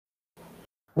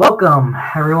Welcome,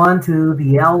 everyone, to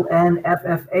the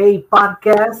LNFFA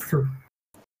podcast.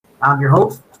 I'm your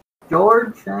host,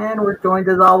 George, and we're joined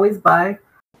as always by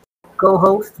co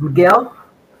host Miguel.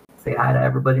 Say hi to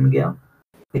everybody, Miguel.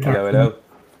 They can't see me. Hello,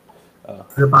 hello.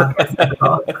 This is a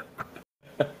podcast.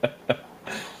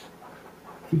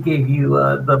 She gave you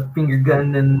the finger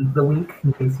gun and the wink,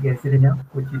 in case you guys didn't know,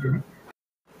 which you didn't.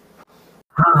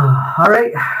 All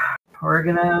right, we're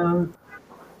going to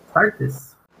start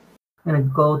this. I'm going to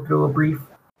go through a brief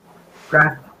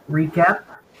draft recap,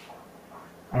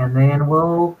 and then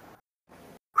we'll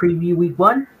preview week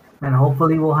one, and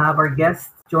hopefully we'll have our guests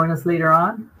join us later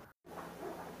on.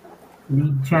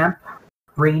 League champ,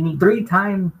 Rainy,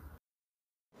 three-time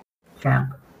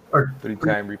champ, or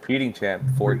Three-time repeating champ,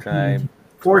 four-time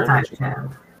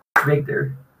champ,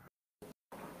 Victor.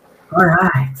 All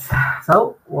right,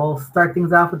 so we'll start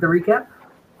things off with the recap.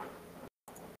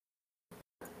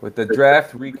 With the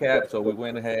draft recap, so we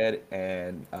went ahead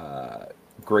and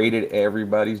graded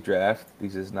everybody's draft.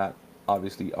 This is not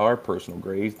obviously our personal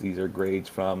grades. These are grades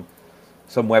from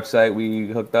some website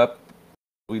we looked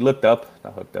up,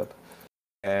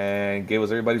 and gave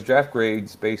us everybody's draft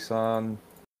grades based on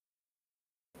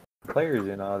players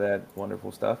and all that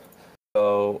wonderful stuff.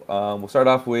 So we'll start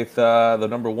off with the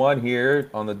number one here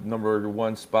on the number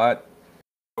one spot.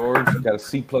 George got a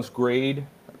C+ grade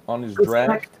on his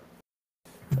draft.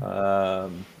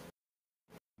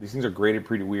 These things are graded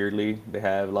pretty weirdly. They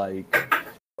have like,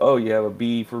 oh, you have a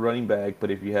B for running back,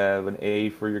 but if you have an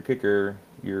A for your kicker,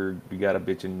 you got a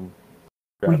bitchin'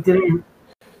 draft.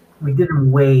 We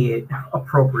didn't weigh it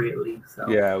appropriately. So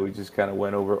yeah, we just kind of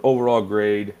went over overall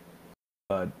grade,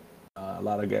 but a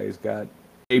lot of guys got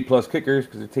A+ kickers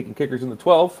because they're taking kickers in the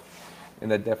 12,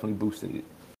 and that definitely boosted it.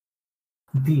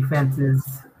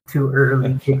 Defenses too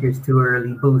early, kickers too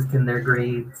early, boosting their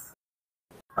grades.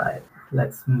 But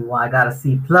let's move on. I got a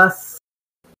C+.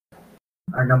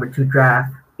 Our number 2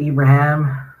 draft,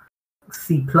 Abraham,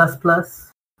 C++, a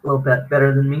little bit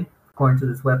better than me, according to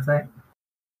this website.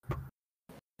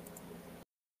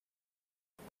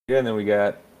 Yeah, and then we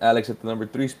got Alex at the number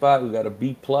 3 spot. We got a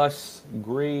B+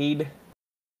 grade.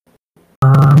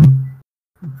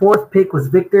 Fourth pick was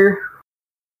Victor.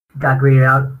 Got graded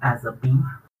out as a B.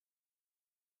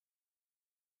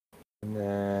 And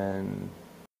then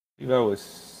Javale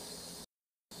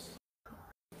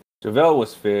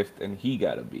was 5th, and he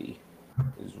got a B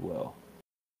as well.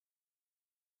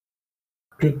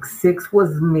 Pick 6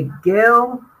 was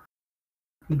Miguel.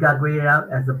 He got graded out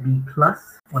as a B+,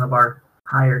 one of our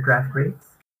higher draft grades.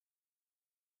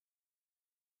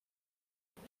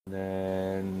 And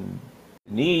then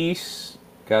Denise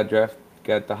got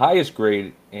the highest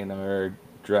grade in our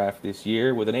draft this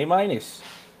year with an A-.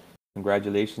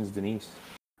 Congratulations, Denise.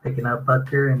 Picking up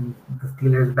Butker and the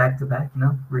Steelers back-to-back,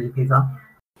 really pays off.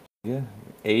 Yeah,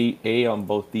 A on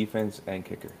both defense and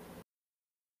kicker.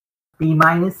 B-,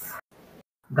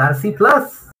 got a C+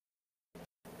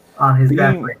 on his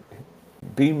draft grade.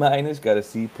 B- got a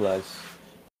C+.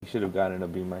 He should have gotten a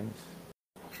B-.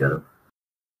 Should have.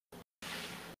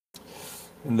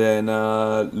 And then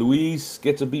Luis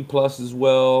gets a B+ as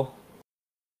well.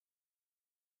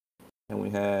 And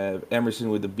we have Emerson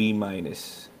with a B-.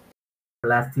 The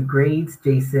last 2 grades,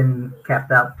 Jason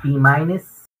capped out B-,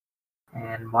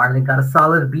 and Marlon got a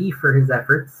solid B for his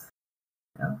efforts.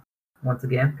 Once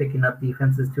again, picking up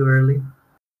defenses too early.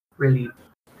 Really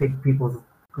pick people's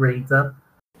grades up.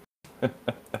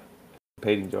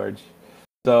 Peyton George.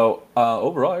 So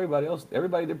overall,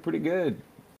 everybody did pretty good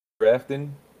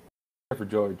drafting, except for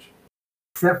George.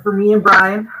 Except for me and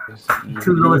Brian,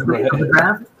 2 lowest grades of the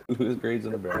draft. Lowest grades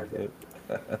on the draft. Yep.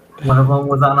 One of them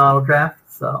was on auto draft,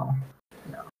 so.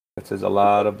 That says a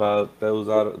lot about those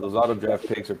auto draft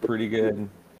picks are pretty good.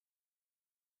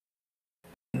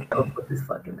 I'll put this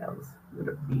fucking nose. We're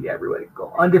gonna beat everybody.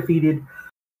 Go undefeated.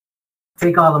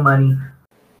 Take all the money.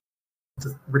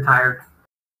 Just retire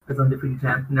as undefeated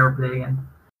champ. Never play again.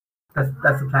 That's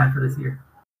the plan for this year.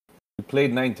 You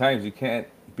played 9 times. You can't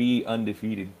be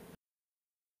undefeated.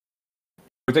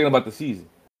 We're talking about the season.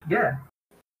 Yeah.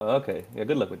 Okay. Yeah.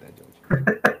 Good luck with that, George.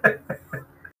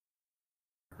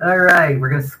 All right, we're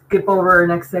going to skip over our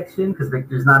next section because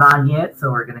Victor's not on yet, so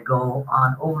we're going to go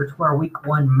on over to our week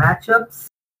 1 matchups.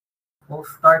 We'll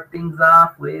start things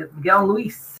off with Miguel and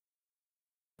Luis.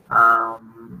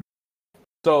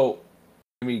 So,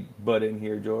 let me butt in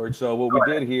here, George. So what we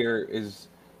did here is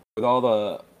with all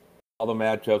the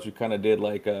matchups, we kind of did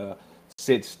like a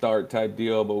sit-start type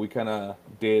deal, but we kind of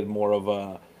did more of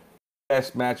a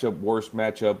best matchup, worst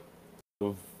matchup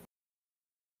of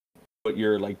what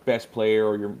your like best player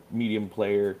or your medium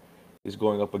player is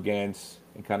going up against,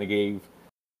 and kind of gave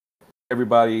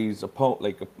everybody's opponent,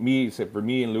 like me, except for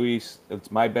me and Luis,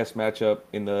 it's my best matchup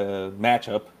in the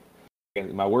matchup,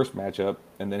 and my worst matchup,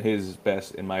 and then his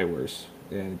best and my worst,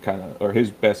 and kind of, or his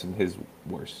best and his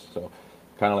worst. So,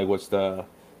 kind of like what's the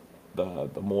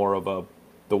more of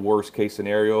the worst case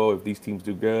scenario if these teams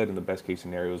do good, and the best case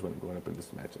scenario is when going up in this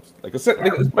matchups. Like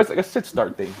a sit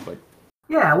start thing, but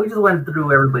yeah, we just went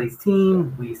through everybody's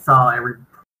team. We saw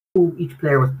who each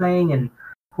player was playing and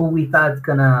who we thought is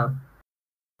gonna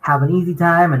have an easy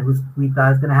time and who we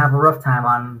thought is gonna have a rough time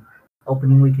on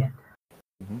opening weekend.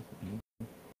 Mm-hmm. Mm-hmm.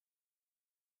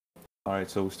 All right,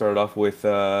 so we started off with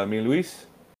me and Luis.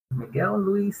 Miguel and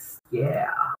Luis, yeah.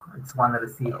 I just wanted to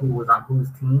see who was on whose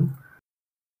team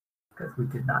because we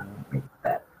did not make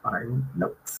that on our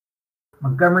notes.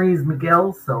 Montgomery is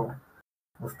Miguel, so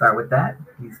we'll start with that.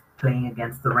 He's playing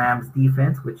against the Rams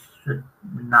defense, which should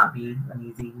not be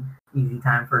an easy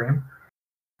time for him.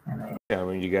 And yeah,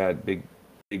 when you got big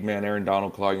man Aaron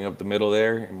Donald clogging up the middle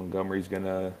there, and Montgomery's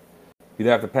gonna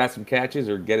either have to pass some catches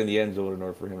or get in the end zone in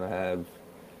order for him to have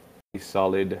a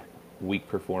solid week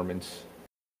performance.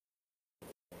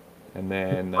 And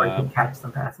then or he can catch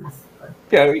some passes. But.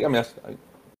 Yeah, I mean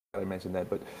I mentioned that,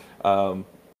 but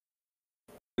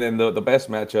then the best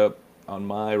matchup on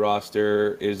my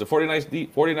roster is the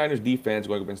 49ers defense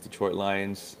going against Detroit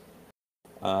Lions.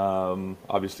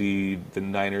 Obviously, the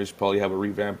Niners probably have a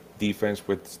revamped defense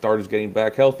with starters getting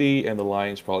back healthy, and the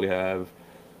Lions probably have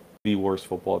the worst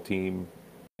football team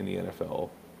in the NFL,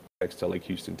 next to like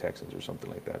Houston Texans or something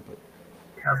like that. But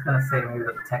I was gonna say maybe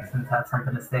the Texans have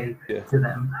something to say to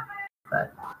them.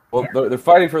 But well, they're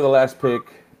fighting for the last pick,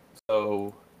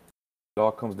 so it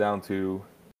all comes down to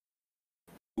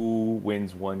who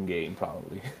wins one game,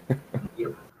 probably.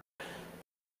 Yep.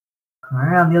 All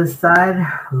right, on the other side,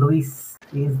 Luis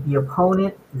is the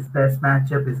opponent. His best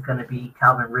matchup is going to be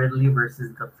Calvin Ridley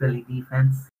versus the Philly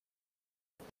defense.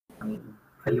 I mean,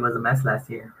 Philly was a mess last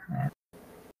year, and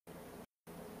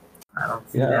I don't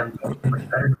see them doing much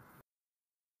better.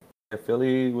 Yeah,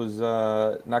 Philly was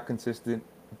not consistent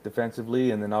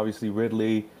defensively, and then obviously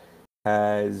Ridley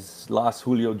has lost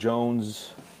Julio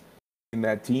Jones in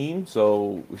that team,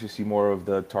 so we should see more of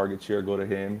the target share go to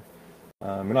him.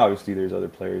 And obviously there's other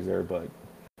players there, but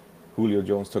Julio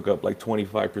Jones took up like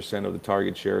 25% of the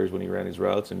target shares when he ran his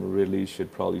routes, and Ridley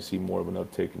should probably see more of an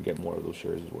uptick and get more of those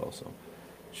shares as well. So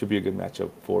should be a good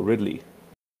matchup for Ridley.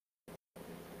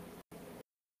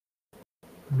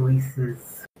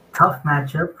 Luis's tough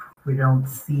matchup. We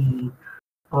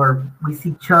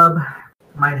see Chubb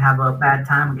might have a bad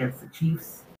time against the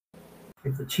Chiefs.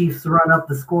 If the Chiefs run up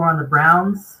the score on the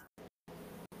Browns,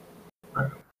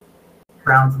 but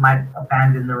Browns might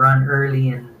abandon the run early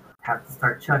and have to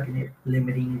start chucking it,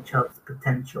 limiting Chubb's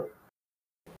potential.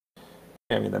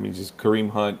 I mean, that means just Kareem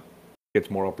Hunt gets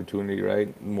more opportunity,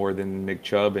 right? More than Nick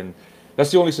Chubb. And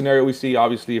that's the only scenario we see.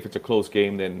 Obviously, if it's a close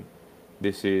game, then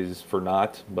this is for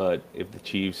naught. But if the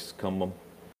Chiefs come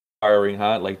firing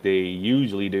hot like they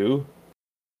usually do,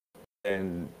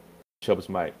 then Chubbs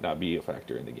might not be a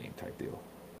factor in the game type deal.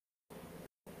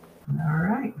 All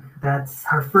right. That's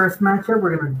our first matchup.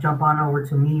 We're going to jump on over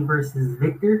to me versus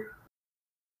Victor.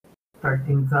 Start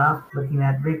things off looking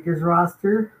at Victor's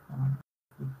roster.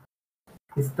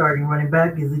 His starting running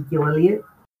back, Ezekiel Elliott,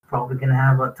 probably going to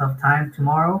have a tough time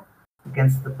tomorrow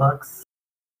against the Bucs.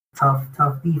 Tough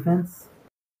defense.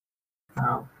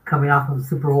 Coming off of a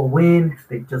Super Bowl win,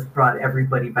 they just brought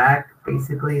everybody back,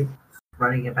 basically,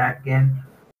 running it back again.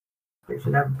 They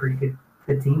should have a pretty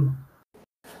good team.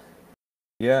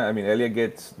 Yeah, I mean, Elliott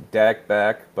gets Dak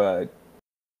back, but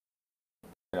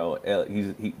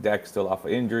Dak's still off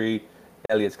of injury.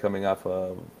 Elliott's coming off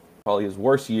of probably his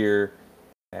worst year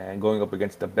and going up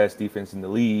against the best defense in the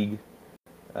league.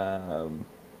 Probably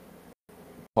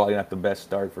not the best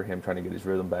start for him trying to get his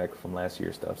rhythm back from last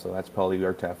year's stuff. So that's probably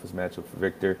our toughest matchup for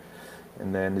Victor.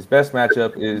 And then his best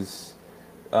matchup is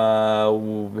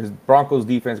his Broncos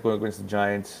defense going against the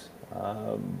Giants.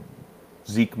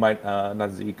 Saquon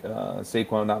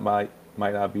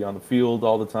might not be on the field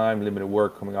all the time, limited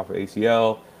work coming off of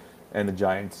ACL, and the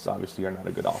Giants obviously are not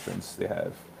a good offense. They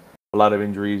have a lot of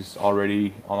injuries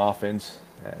already on offense,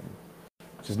 and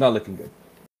it's just not looking good.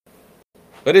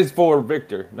 But it's for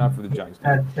Victor, not for the Giants.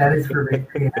 That is for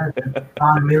Victor. Yeah.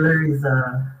 Von Miller is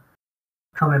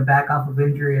coming back off of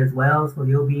injury as well, so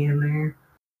he'll be in there.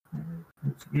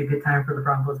 It should be a good time for the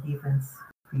Broncos defense,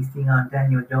 feasting on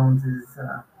Daniel Jones's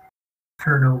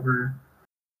turnover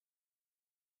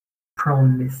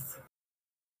proneness.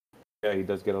 Yeah, he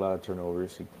does get a lot of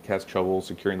turnovers. He has trouble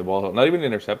securing the ball. Not even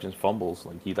interceptions, fumbles.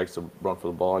 Like, he likes to run for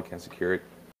the ball. I can't secure it.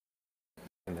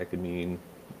 And that could mean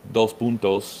 2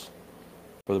 puntos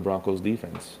for the Broncos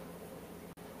defense.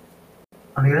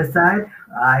 On the other side,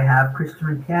 I have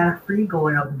Christian McCaffrey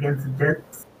going up against the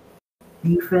Jets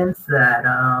defense that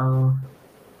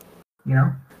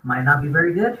might not be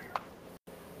very good.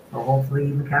 So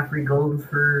hopefully McCaffrey goes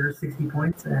for 60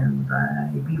 points and I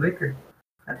beat Vicker.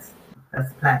 That's the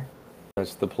plan.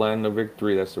 That's the plan of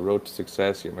victory. That's the road to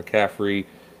success. Yeah, McCaffrey,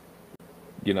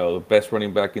 the best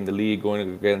running back in the league,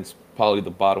 going against probably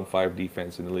the bottom 5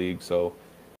 defense in the league. So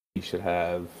he should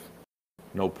have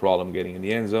no problem getting in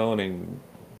the end zone and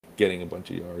getting a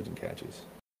bunch of yards and catches.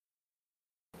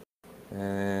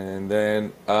 And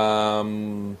then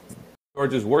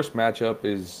Georgia's worst matchup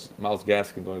is Myles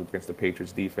Gaskin going against the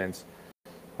Patriots defense.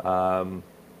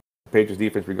 Patriots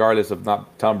defense, regardless of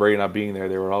not Tom Brady not being there,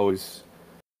 they were always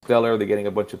stellar. They're getting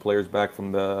a bunch of players back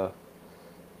from the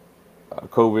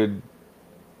COVID.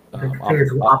 Players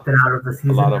who opted out of the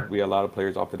season. We had a lot of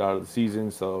players opted out of the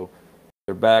season, so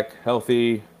they're back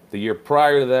healthy. The year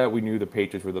prior to that, we knew the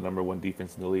Patriots were the number 1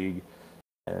 defense in the league,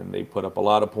 and they put up a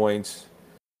lot of points.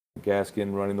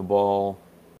 Gaskin running the ball,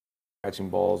 catching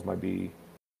balls might be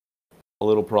a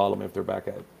little problem if they're back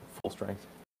at full strength.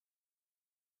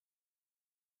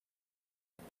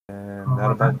 And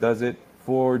that about does it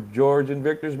for George and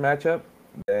Victor's matchup.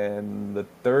 And the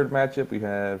third matchup, we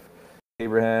have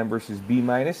Abraham versus B-.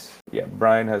 Yeah,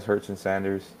 Brian has Hurts and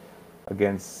Sanders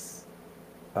against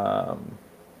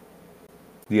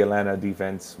the Atlanta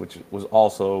defense, which was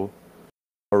also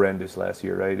horrendous last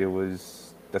year, right?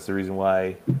 That's the reason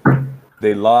why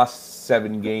they lost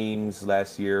 7 games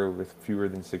last year with fewer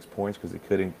than 6 points, because they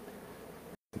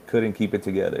couldn't keep it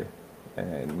together.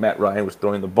 And Matt Ryan was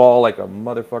throwing the ball like a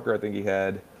motherfucker. I think he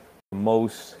had the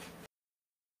most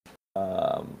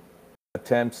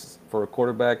attempts for a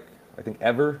quarterback, I think,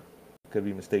 ever. Could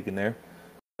be mistaken there.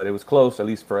 But it was close, at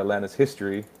least for Atlanta's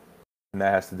history. And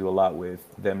that has to do a lot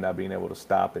with them not being able to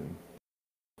stop and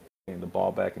getting the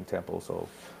ball back in tempo. So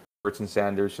Hurts and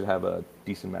Sanders should have a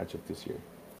decent matchup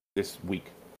this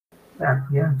week. Yeah,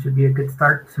 it should be a good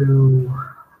start to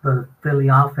the Philly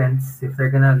offense. If they're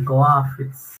going to go off,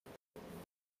 it's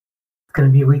going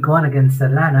to be week 1 against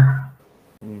Atlanta.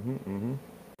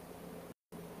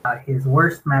 His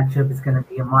worst matchup is going to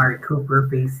be Amari Cooper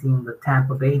facing the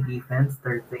Tampa Bay defense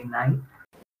Thursday night.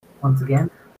 Once again,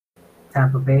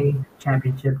 Tampa Bay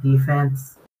championship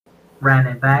defense ran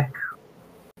it back.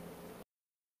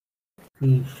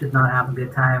 He should not have a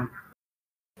good time.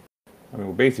 I mean,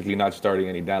 we're basically not starting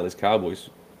any Dallas Cowboys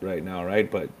right now, right?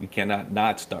 But you cannot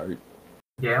not start.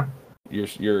 Yeah.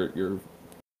 Your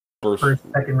first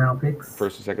second round picks.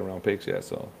 First and second round picks, yeah.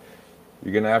 So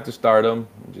you're gonna have to start them.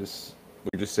 We're just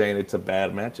saying it's a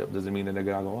bad matchup. Doesn't mean that they're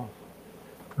gonna go off.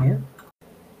 Yeah.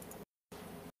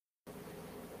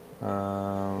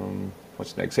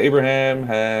 What's next? Abraham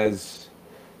has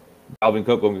Dalvin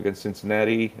Cook going against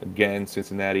Cincinnati. Again,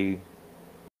 Cincinnati,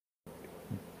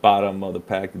 bottom of the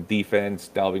pack in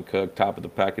defense. Dalvin Cook, top of the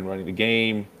pack in running the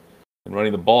game and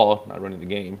running the ball, not running the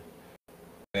game.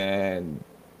 And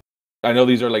I know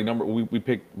these are like we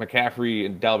picked McCaffrey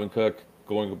and Dalvin Cook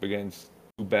going up against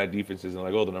 2 bad defenses, and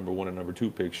the number 1 and number 2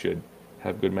 picks should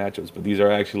have good matchups. But these are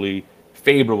actually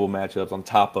favorable matchups on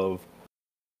top of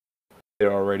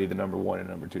they're already the number 1 and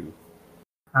number 2.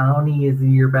 Not only is he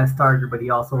your best starter, but he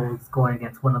also is going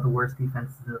against one of the worst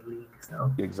defenses in the league.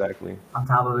 So exactly. On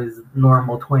top of his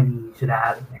normal 20, he should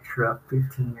add an extra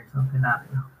 15 or something. I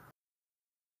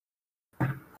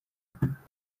don't know.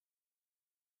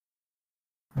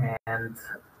 And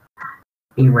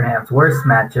Abraham's worst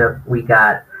matchup, we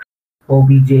got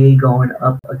OBJ going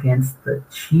up against the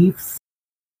Chiefs.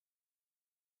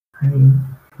 I mean,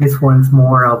 this one's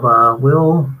more of a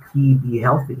will he be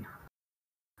healthy?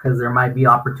 Because there might be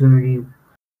opportunity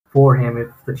for him if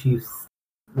the Chiefs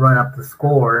run up the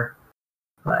score.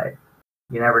 But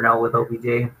you never know with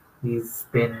OBJ. He's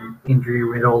been injury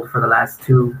riddled for the last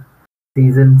 2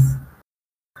 seasons.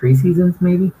 3 seasons,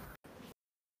 maybe?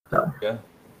 So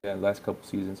Yeah, last couple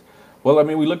seasons. Well, I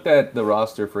mean, we looked at the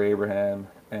roster for Abraham,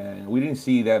 and we didn't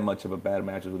see that much of a bad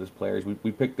matchup with his players.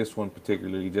 We picked this one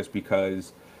particularly just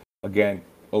because, again,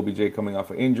 OBJ coming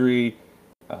off an injury.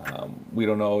 We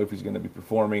don't know if he's going to be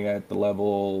performing at the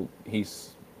level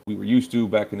we were used to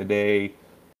back in the day,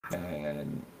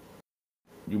 and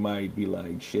you might be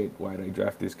like, shit, why did I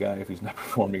draft this guy if he's not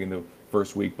performing in the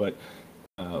first week? But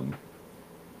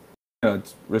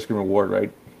it's risk and reward,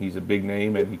 right? He's a big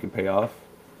name and he can pay off.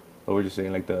 But we're just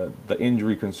saying, like, the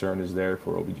injury concern is there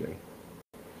for OBJ.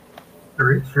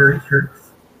 Sure.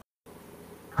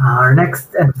 Our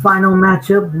next and final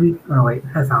matchup,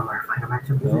 that's not our final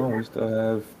matchup. No, we still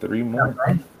have 3 more.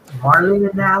 Right.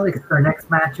 Marlon and Alex, our next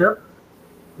matchup.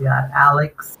 We got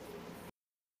Alex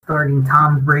Starting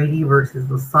Tom Brady versus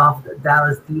the soft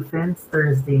Dallas defense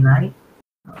Thursday night.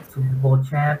 Super Bowl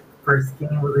champ, first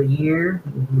game of the year.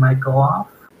 He might go off.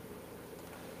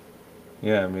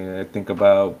 Yeah, I mean, I think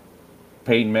about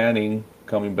Peyton Manning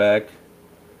coming back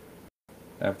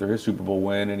after his Super Bowl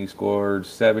win, and he scored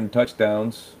 7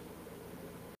 touchdowns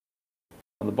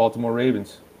on the Baltimore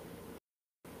Ravens.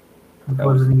 It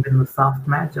wasn't even the soft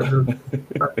matchup.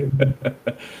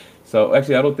 So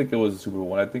actually, I don't think it was Super Bowl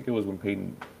one. I think it was when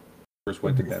Peyton first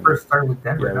went to Denver. First started with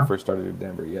Denver. Yeah, we first started in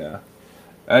Denver. Yeah,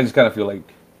 I just kind of feel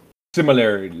like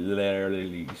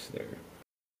similarities there.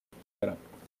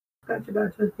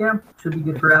 Gotcha. Yeah, should be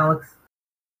good for Alex.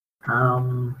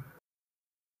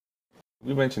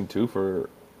 We mentioned 2 for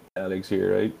Alex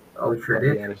here, right? Oh, we sure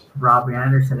did. Robbie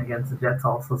Anderson against the Jets,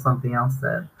 also something else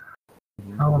that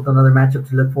another matchup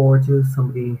to look forward to.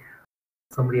 Somebody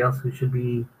else who should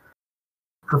be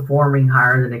performing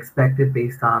higher than expected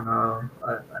based on a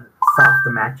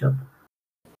softer matchup.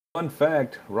 Fun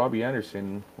fact: Robbie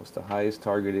Anderson was the highest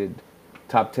targeted,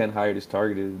 top 10 highest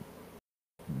targeted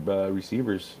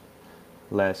receivers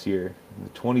last year. In the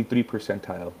 23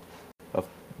 percentile of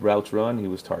routes run, he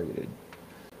was targeted.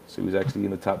 So he was actually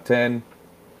in the top 10,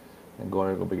 and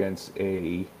going up against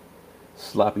a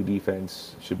sloppy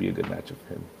defense should be a good matchup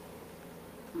for him.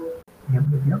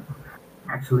 Yep.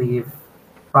 Actually, if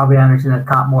Robbie Anderson had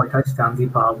caught more touchdowns,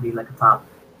 he'd probably be like a top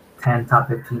 10, top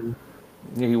 15.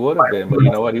 Yeah, he would have been, but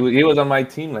you know what? He was on my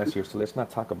team last year, so let's not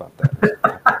talk about that.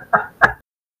 Of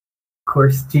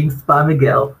course, jinxed by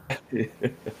Miguel.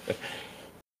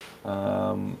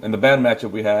 And the bad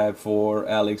matchup we had for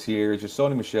Alex here is just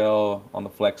Sony Michel on the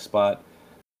flex spot,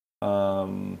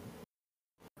 going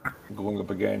up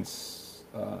against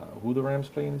who the Rams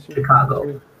playing this year?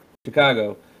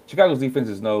 Chicago. Chicago's defense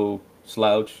is no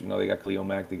slouch. You know, they got Khalil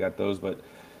Mack, they got those, but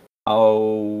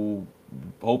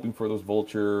hoping for those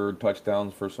vulture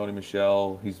touchdowns for Sony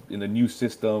Michel. He's in a new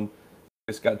system.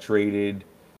 Just got traded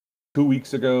 2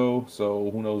 weeks ago, so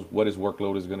who knows what his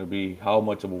workload is going to be, how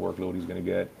much of a workload he's going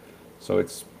to get. So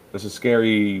it's a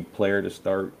scary player to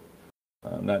start,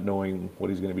 not knowing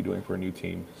what he's going to be doing for a new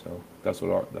team. So that's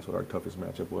what our toughest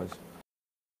matchup was.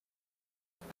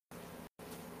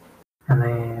 And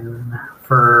then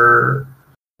for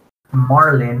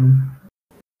Marlin,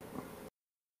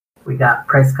 we got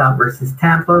Prescott versus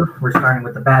Tampa. We're starting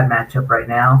with the bad matchup right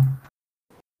now.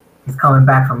 He's coming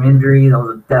back from injury. That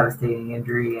was a devastating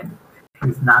injury, and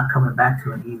he's not coming back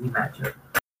to an easy matchup.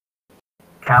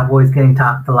 Cowboys getting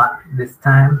topped a lot this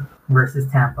time versus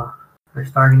Tampa. They're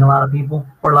starting a lot of people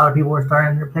are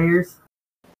starting their players,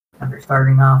 and they're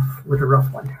starting off with a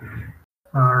rough one.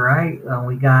 All right,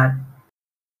 we got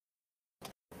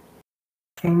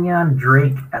Kenyon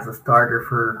Drake as a starter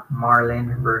for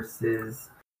Marlin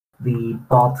versus the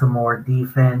Baltimore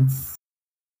defense.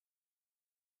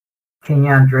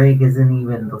 Kenyon Drake isn't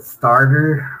even the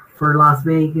starter for Las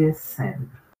Vegas, and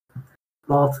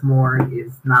Baltimore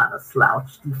is not a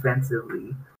slouch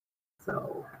defensively,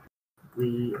 so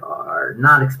we are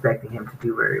not expecting him to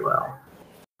do very well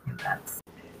in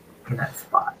that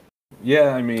spot.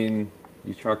 Yeah, I mean,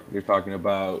 you're talking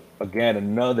about, again,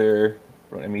 another.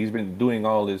 I mean, he's been doing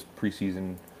all his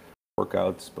preseason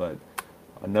workouts, but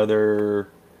another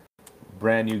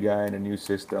brand new guy in a new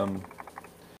system.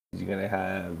 He's going to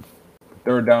have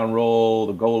third down role,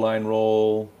 the goal line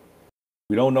role.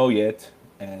 We don't know yet,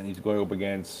 and he's going up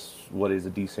against what is a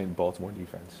decent Baltimore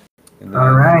defense.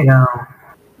 All right,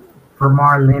 for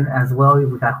Marlin as well,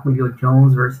 we got Julio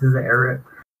Jones versus the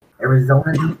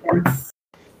Arizona defense.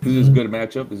 This is a good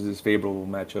matchup. This is his favorable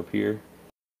matchup here.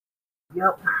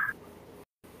 Yep.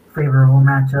 Favorable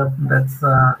matchup. That's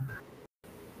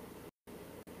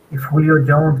if Julio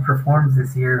Jones performs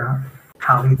this year,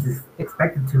 how he's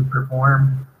expected to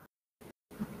perform,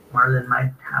 Marlin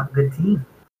might have a good team.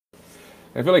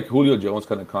 I feel like Julio Jones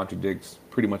kind of contradicts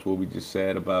pretty much what we just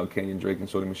said about Kenyon Drake and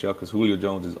Sony Michel, because Julio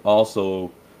Jones is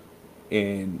also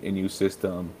in a new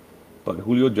system, but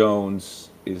Julio Jones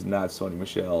is not Sony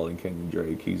Michel and Kenyon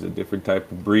Drake. He's a different type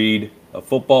of breed of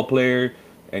football player,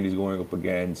 and he's going up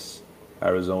against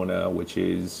Arizona, which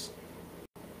is,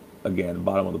 again,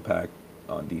 bottom of the pack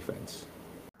on defense.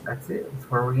 That's it. That's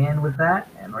where we end with that,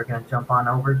 and we're going to jump on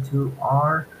over to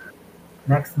our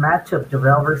next matchup,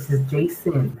 Javel versus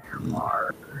Jason.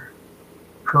 Our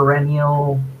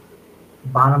perennial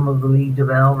bottom of the league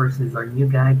Javel versus our new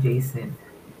guy, Jason.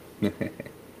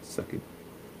 Suck it.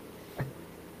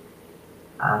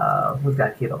 Who's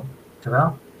got Kittle?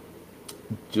 Javel?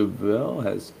 Javel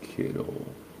has Kittle.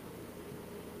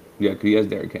 Yeah, he has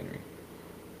Derrick Henry.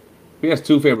 He has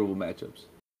 2 favorable matchups.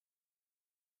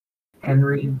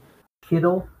 Henry,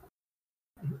 Kittle,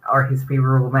 are his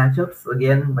favorable matchups.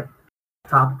 Again, like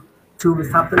top two of his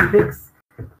top 3 picks.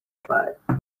 But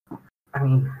I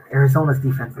mean, Arizona's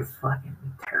defense is fucking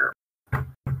terrible,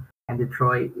 and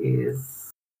Detroit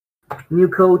is new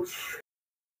coach,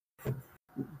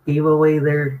 gave away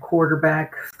their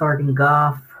quarterback, starting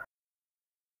Goff.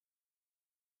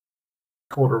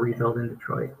 Total rebuild in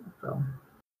Detroit, so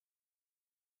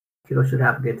Kiddo should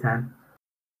have a good time.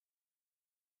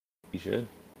 He should.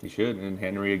 And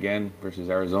Henry again versus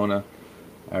Arizona.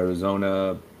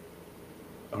 Arizona,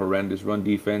 horrendous run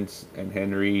defense, and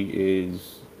Henry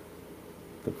is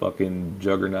the fucking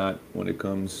juggernaut when it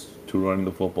comes to running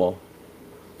the football.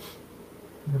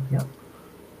 Yep.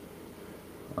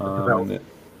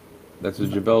 That's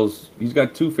what Javel's. He's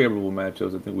got 2 favorable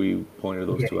matchups. I think we pointed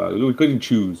those 2 out. We couldn't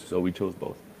choose, so we chose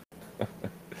both.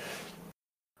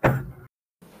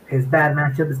 His bad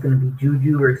matchup is going to be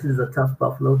Juju versus a tough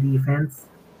Buffalo defense.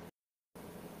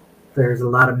 There's a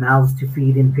lot of mouths to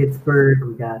feed in Pittsburgh.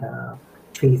 We got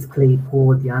Chase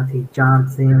Claypool, Deontay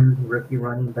Johnson, rookie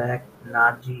running back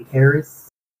Najee Harris.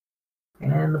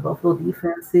 And the Buffalo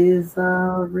defense is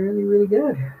really, really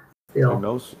good. Still.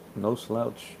 No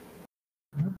slouch.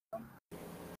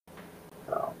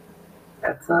 So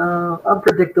that's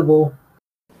unpredictable.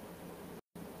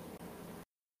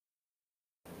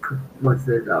 What's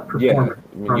it? Performance. Yeah, I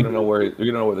mean, you don't know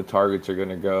where the targets are going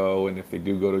to go, and if they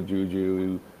do go to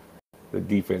Juju, the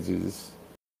defense is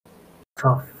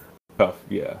tough.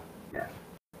 Yeah.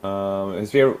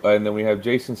 And then we have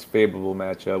Jason's favorable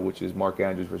matchup, which is Mark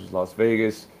Andrews versus Las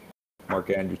Vegas. Mark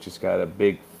Andrews just got a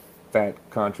big, fat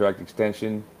contract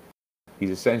extension.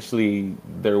 He's essentially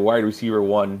their wide receiver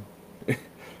 1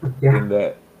 in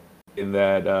that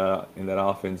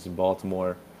offense in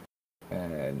Baltimore,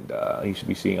 and he should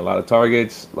be seeing a lot of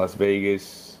targets. Las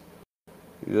Vegas,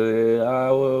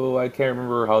 I can't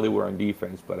remember how they were on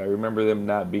defense, but I remember them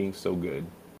not being so good.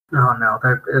 No,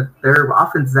 their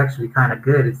offense is actually kind of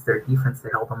good. It's their defense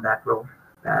that held them back real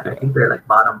bad. Yeah. I think they're like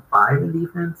bottom 5 in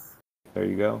defense. There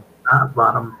you go.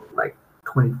 Bottom like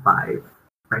 25.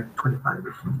 Ranked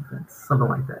 25-ish in defense, something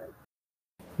like that.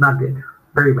 Not good.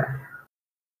 Very bad.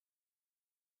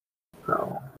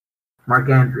 So, Mark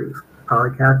Andrews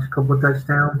probably catch a couple of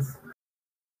touchdowns.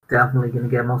 Definitely going to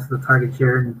get most of the target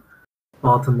share in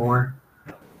Baltimore.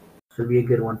 Should be a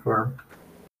good one for him.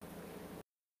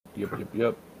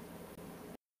 Yep.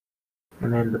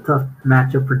 And then the tough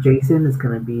matchup for Jason is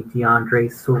going to be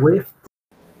DeAndre Swift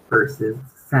versus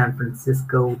San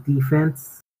Francisco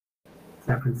defense.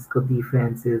 San Francisco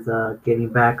defense is getting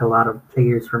back a lot of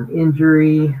players from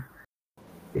injury.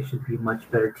 They should be a much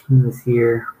better team this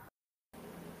year.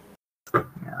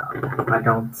 I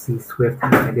don't see Swift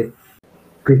having a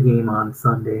good game on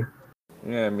Sunday.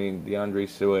 Yeah, I mean, DeAndre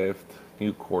Swift,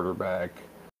 new quarterback,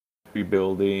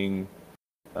 rebuilding.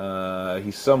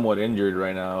 He's somewhat injured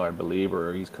right now, I believe,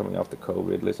 or he's coming off the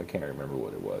COVID list. I can't remember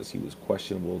what it was. He was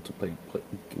questionable to play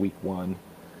week 1.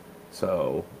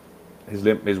 So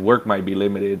his work might be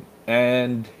limited,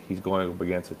 and he's going up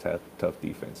against a tough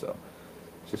defense. So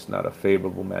it's just not a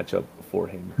favorable matchup for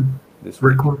him this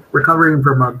week. Recovering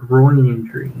from a groin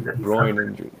injury.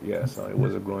 Yeah, so it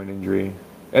was a groin injury.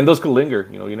 And those could linger.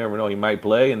 You never know. He might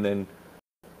play and then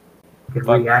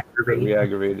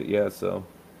re-aggravate it. Yeah, so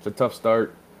it's a tough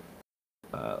start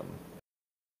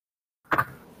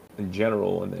in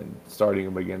general, and then starting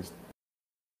him against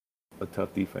a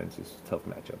tough defense is a tough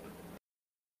matchup.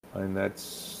 And that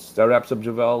wraps up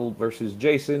Javel versus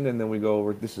Jason, and then we go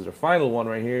over. This is our final one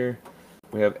right here.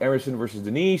 We have Emerson versus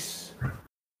Denise,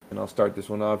 and I'll start this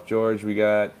one off. George, we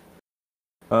got.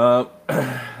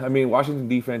 Washington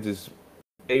defense is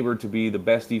favored to be the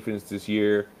best defense this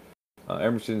year.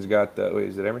 Emerson's got the. Wait,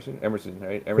 is it Emerson? Emerson,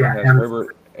 right? Emerson has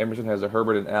Herbert. Emerson has a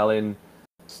Herbert and Allen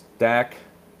stack.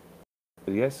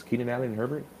 Yes, Keenan Allen and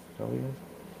Herbert. Is that what he has?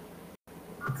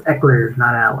 It's Eckler,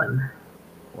 not Allen.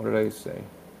 What did I say?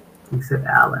 You said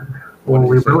Allen. Well,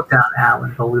 we wrote down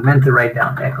Allen, but we meant to write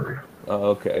down Eckler. Oh,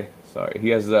 okay. Sorry. He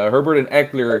has the Herbert and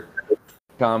Eckler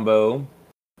combo.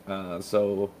 They're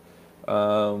still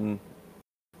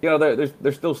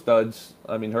studs.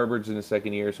 I mean, Herbert's in his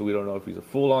second year, so we don't know if he's a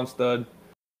full-on stud.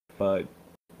 But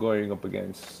going up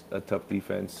against a tough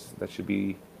defense, that should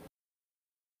be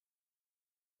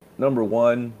number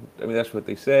one. I mean, that's what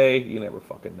they say. You never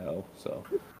fucking know. So,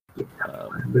 it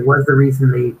was the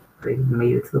reason they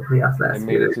made it to the playoffs last year. They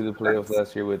made it to the playoffs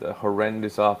last year with a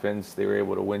horrendous offense. They were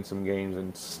able to win some games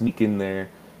and sneak in there.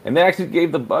 And they actually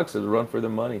gave the Bucs a run for their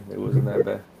money. It wasn't that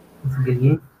bad. It's a good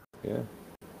game. Yeah.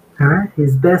 All right.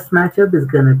 His best matchup is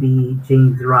going to be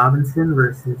James Robinson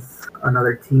versus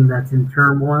another team that's in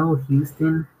turmoil,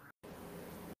 Houston.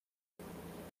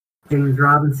 James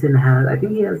Robinson has, I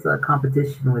think he has a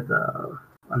competition with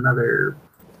another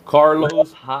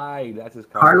Carlos Hyde. That's his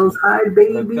Carlos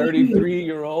competition. Hyde, The baby.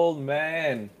 33-year-old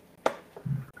man.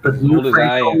 But He's as old as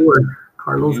I am.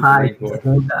 Carlos You, Hyde, Franco. is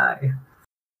old guy.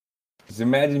 Just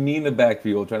imagine me in the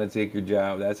backfield trying to take your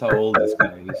job. That's how old this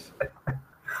guy is.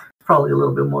 Probably a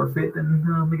little bit more fit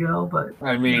than Miguel, but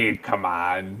I mean, come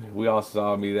on. We all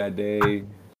saw me that day.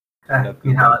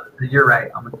 you know, you're right.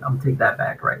 I'm gonna take that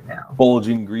back right now.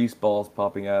 Bulging grease balls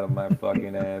popping out of my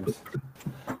fucking abs.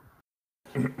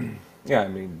 Yeah, I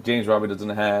mean, James Robinson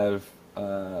doesn't have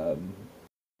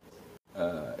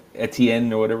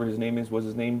Etienne or whatever his name is. What's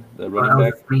his name? The running back.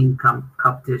 That was his main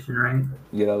competition, right?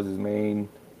 Yeah, that was his main.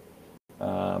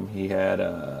 He had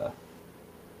a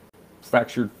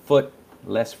fractured foot.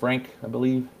 Les Frank, I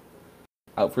believe,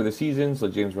 out for the season. So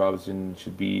James Robinson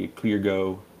should be a clear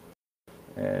go.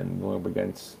 And going up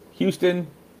against Houston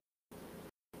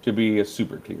should be a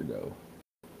super clear go.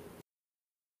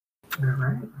 All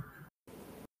right.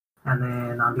 And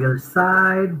then on the other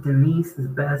side, Denise's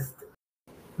best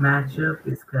matchup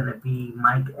is going to be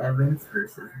Mike Evans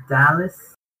versus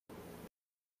Dallas.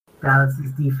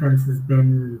 Dallas's defense has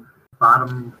been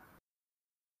bottom,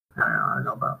 I don't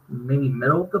know about maybe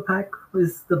middle of the pack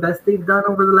is the best they've done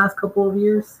over the last couple of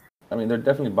years. I mean, they're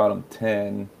definitely bottom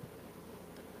 10,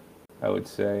 I would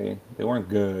say. They weren't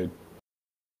good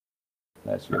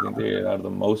last year. I think they had out of the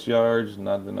most yards,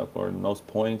 not enough or most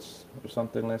points or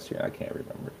something last year. I can't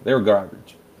remember. They were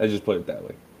garbage. Let's just put it that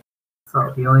way.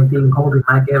 So the only thing holding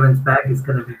Mike Evans back is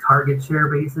going to be target share,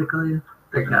 basically.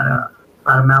 They got a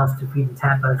lot of mouths to feed in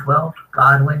Tampa as well.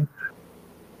 Godwin.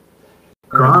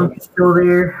 Gronk is still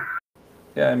there.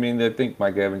 Yeah, I mean, I think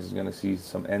Mike Evans is going to see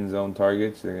some end zone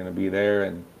targets. They're going to be there,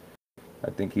 and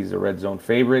I think he's a red zone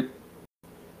favorite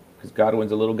because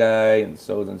Godwin's a little guy, and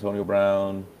so is Antonio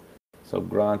Brown. So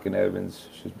Gronk and Evans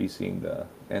should be seeing the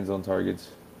end zone targets,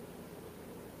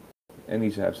 and he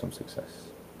should have some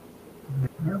success.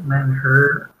 Yeah, man,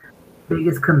 her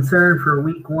biggest concern for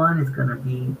week 1 is going to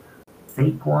be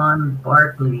Saquon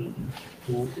Barkley,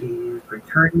 who is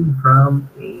returning from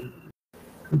a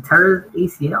entire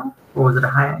ACL, or was it a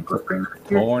high ankle sprain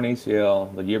last year? Torn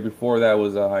ACL. The year before that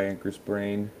was a high ankle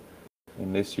sprain,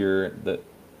 and this year,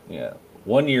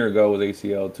 1 year ago was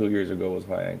ACL, 2 years ago was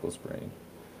high ankle sprain.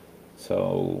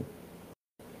 So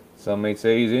some may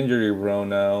say he's injury prone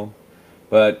now,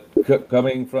 but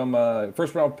coming from a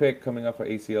first round pick, coming off an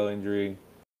ACL injury,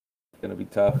 it's gonna be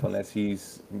tough unless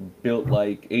he's built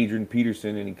like Adrian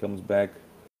Peterson and he comes back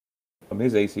from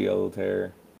his ACL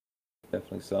tear.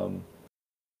 Definitely some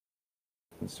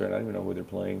concern. I don't even know who they're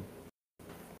playing.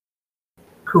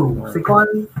 Cool.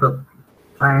 Saquon, the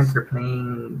Giants are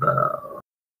playing the...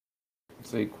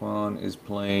 Saquon is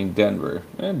playing Denver.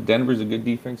 And Denver's a good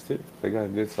defense, too. They got a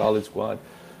good, solid squad.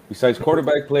 Besides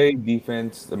quarterback play,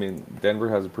 defense, I mean, Denver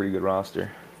has a pretty good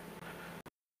roster.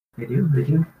 They do.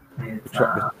 They're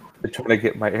trying to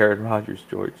get my Aaron Rodgers,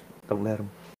 George. Don't let them.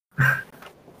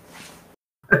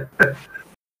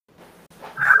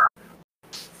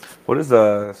 What is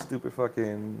a stupid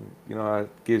fucking, it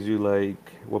gives you,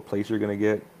 like, what place you're going to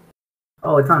get?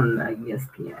 Oh, it's on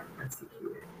ESPN. Let's see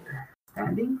here.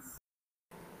 Standings?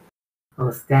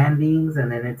 Oh, standings, and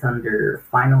then it's under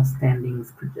final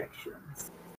standings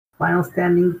projections. Final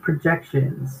standings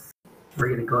projections. We're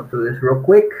going to go through this real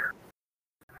quick.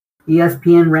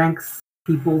 ESPN ranks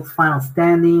people's final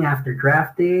standing after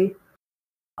draft day.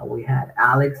 We had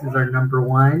Alex as our number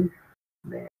 1.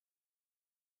 Then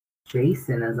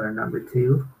Jason as our number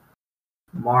 2.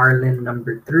 Marlon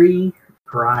number 3.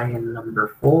 Brian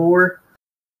number 4.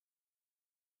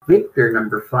 Victor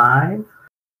number 5.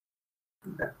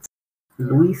 That's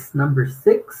Luis number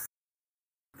 6.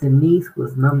 Denise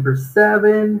was number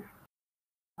 7.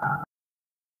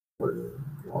 Which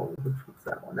was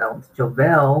that one? That one's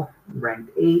Jovel,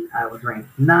 ranked 8. I was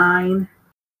ranked 9.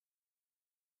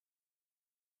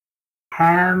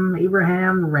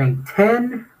 Abraham ranked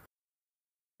 10.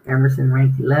 Emerson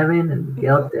ranked 11, and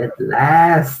Miguel dead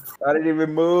last. I didn't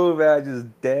even move. I just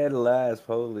dead last.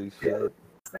 Holy shit.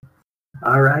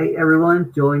 All right,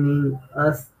 everyone, joining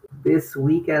us this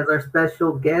week as our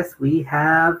special guest, we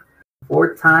have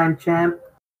 4-time champ,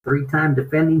 3-time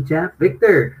defending champ,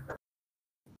 Victor.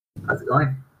 How's it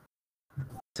going?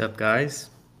 What's up, guys?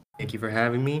 Thank you for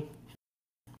having me.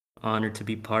 Honored to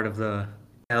be part of the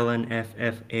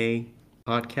LNFFA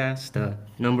podcast, the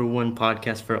number 1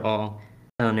 podcast for all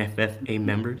LNFFA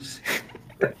members.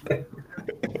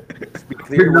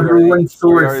 Your number 1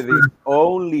 source. We are the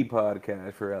only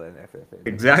podcast for LNFFA.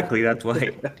 Exactly, that's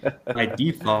why by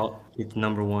default it's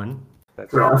number 1.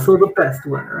 We're also the best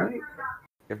one, right?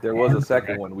 If there was a And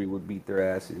second one, we would beat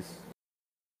their asses.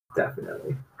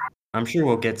 definitely. I'm sure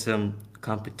we'll get some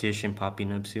competition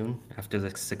popping up soon after the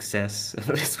success of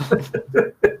this one.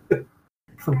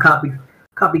 Some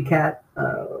copycat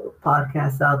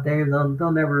podcasts out there.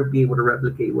 They'll never be able to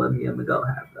replicate what me and Miguel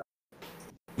have. Though.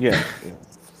 Yeah.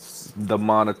 The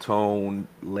monotone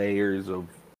layers of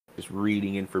just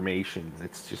reading information.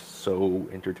 It's just so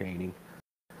entertaining.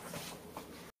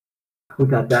 We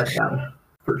got that down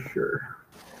for sure.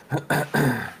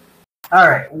 All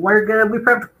right, we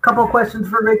prepped a couple questions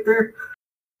for Victor.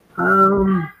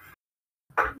 Our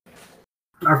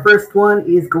first one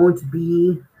is going to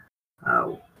be,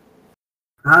 how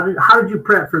did you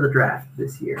prep for the draft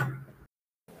this year?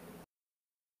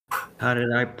 How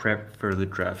did I prep for the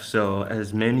draft? So,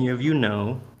 as many of you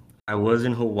know, I was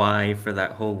in Hawaii for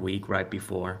that whole week right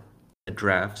before the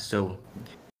draft. So,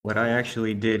 what I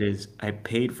actually did is I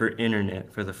paid for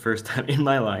internet for the first time in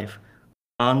my life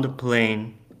on the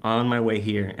plane on my way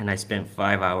here, and I spent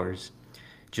 5 hours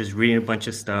just reading a bunch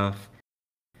of stuff.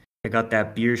 I got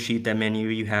that beer sheet that many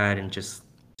of you had and just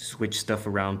switched stuff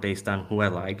around based on who I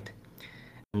liked.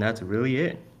 And that's really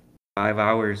it. 5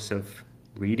 hours of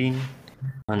reading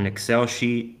on an Excel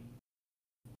sheet,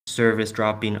 service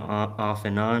dropping off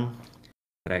and on,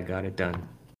 but I got it done.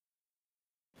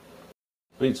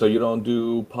 Wait, so you don't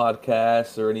do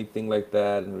podcasts or anything like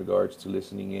that in regards to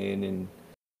listening in and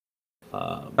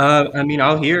I mean,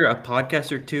 I'll hear a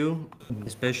podcast or two,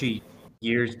 especially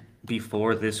years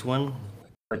before this one.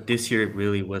 But this year it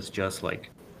really was just like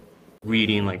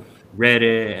reading like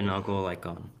Reddit, and I'll go like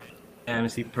on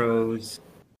Fantasy Pros.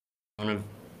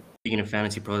 Speaking of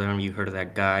Fantasy Pros, I don't know if you heard of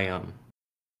that guy. I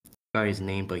forgot his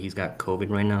name, but he's got COVID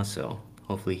right now, so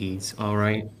hopefully he's all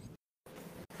right.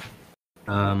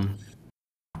 But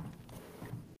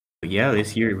yeah,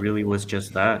 this year it really was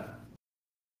just that.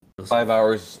 5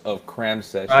 hours of cram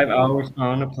session. 5 hours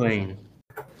on a plane.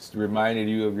 Just reminded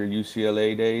you of your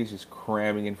UCLA days, just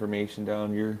cramming information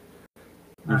down your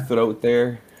throat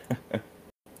there.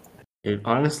 It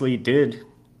honestly did.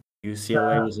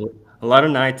 UCLA was a lot of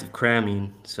nights of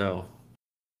cramming, so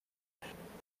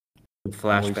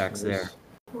flashbacks there.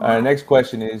 All right, next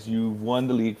question is: you've won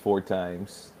the league 4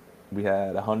 times. We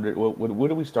had 100. What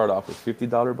did we start off with?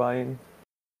 $50 buy-in.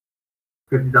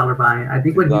 $50 buy-in. I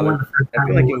think when you won the first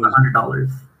time, it was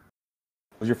 $100.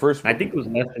 Was your first? I think it was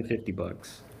less than $50.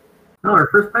 No, our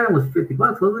first buy-in was $50,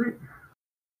 wasn't it?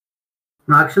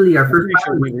 No, actually, our first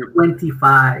buy-in was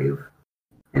 25.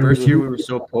 First year we were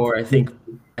so poor. I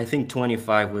think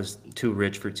 25 was too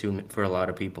rich for a lot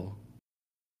of people.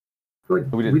 We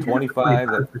did 25,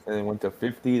 and then went to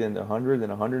 50, then to 100,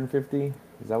 then 150. Is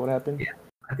that what happened? Yeah,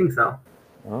 I think so.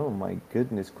 Oh my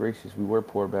goodness gracious, we were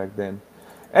poor back then.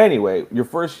 Anyway, your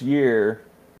first year,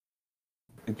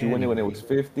 did you win it when it was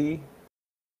 50?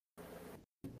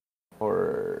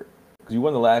 Or because you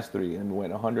won the last 3 and we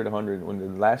went 100, 100. When the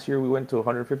last year we went to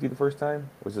 150 the first time,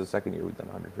 or was it the second year we done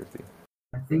 150?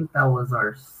 I think that was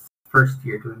our first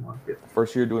year doing 150.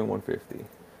 First year doing 150.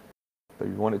 So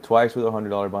you won it twice with a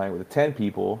 $100 buy-in with 10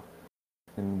 people,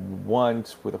 and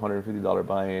once with a $150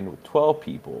 buy-in with 12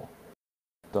 people.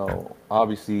 So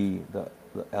obviously the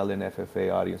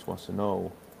LNFFA audience wants to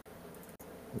know,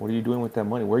 what are you doing with that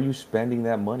money? Where are you spending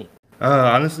that money?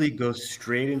 Honestly, it goes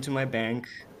straight into my bank.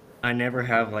 I never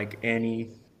have like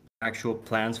any actual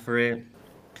plans for it.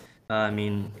 I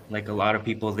mean, like a lot of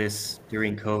people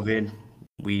during COVID,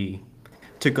 we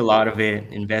took a lot of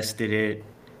it, invested it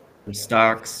in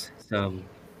stocks, some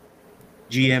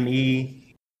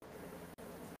GME,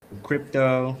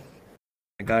 crypto.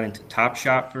 I got into Top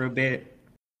Shot for a bit.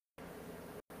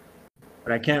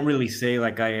 But I can't really say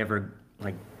like I ever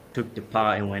like took the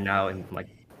pot and went out and like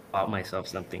bought myself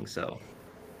something. So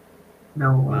no,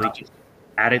 really just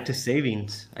added to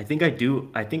savings. I think I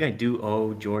do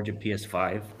owe George a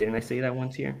PS5. Didn't I say that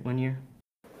one year?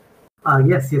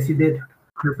 Yes, you did.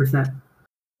 100%.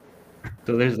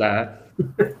 So there's that.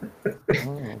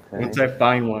 Okay. Once I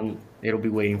find one, it'll be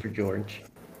waiting for George.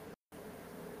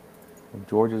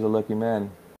 George is a lucky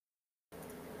man.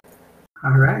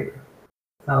 All right.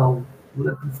 So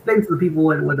explain to the people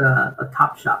what a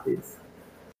Top Shop is.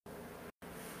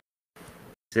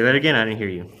 Say that again. I didn't hear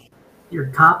you. Your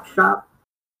Top Shop?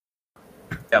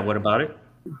 Yeah. What about it?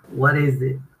 What is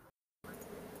it?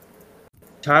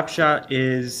 Top Shot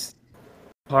is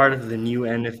part of the new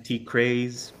NFT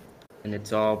craze, and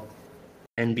it's all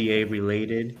NBA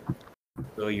related.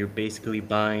 So you're basically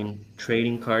buying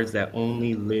trading cards that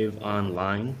only live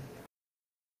online,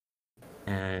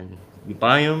 and you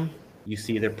buy them, you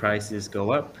see their prices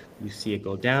go up, you see it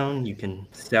go down, you can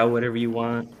sell whatever you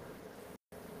want.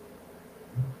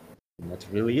 And that's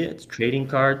really it. It's trading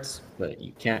cards, but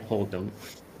you can't hold them.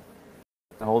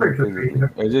 Hold them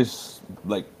physically. Is this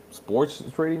like sports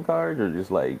trading cards or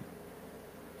just like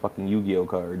fucking Yu-Gi-Oh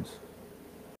cards?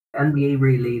 NBA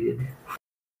related.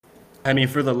 I mean,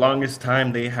 for the longest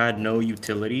time, they had no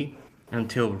utility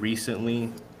until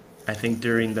recently. I think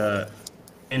during the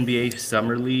NBA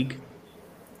Summer League,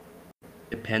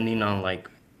 depending on like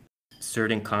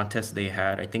certain contests they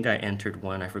had, I think I entered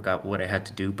one. I forgot what I had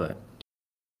to do, but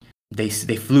they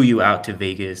flew you out to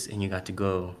Vegas and you got to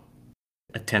go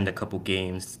attend a couple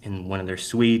games in one of their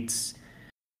suites,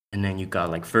 and then you got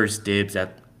like first dibs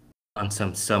on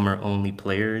some summer only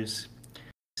players.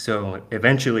 So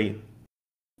eventually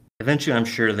I'm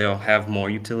sure they'll have more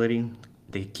utility.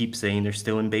 They keep saying they're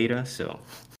still in beta, so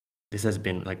this has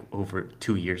been like over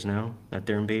 2 years now that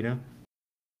they're in beta.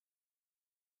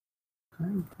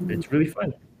 It's really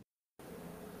fun.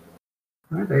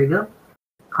 All right, there you go.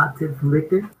 Hot tip from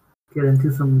Victor. Get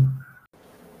into some,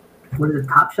 what is it,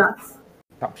 Top Shots?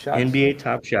 Top Shots. NBA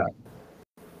Top Shot.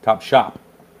 Top Shop.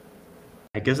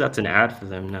 I guess that's an ad for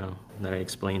them now that I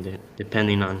explained it,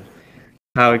 depending on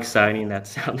how exciting that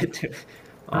sounded to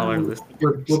all our listeners.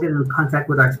 We'll get in contact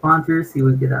with our sponsors, see if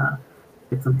we could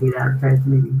get some paid advertising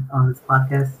maybe on this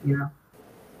podcast, you know.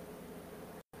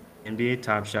 NBA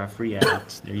Top Shot free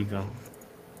ads. There you go.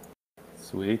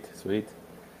 Sweet.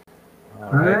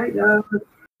 All right.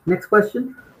 Next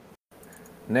question.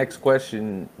 Next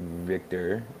question,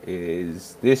 Victor,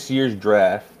 is this year's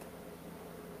draft,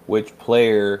 which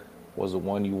player was the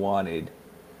one you wanted,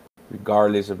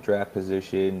 regardless of draft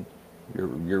position,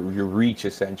 your reach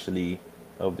essentially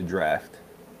of the draft?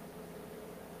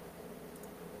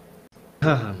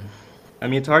 I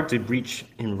mean, it's hard to reach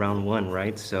in round 1,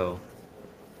 right? So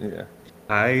yeah,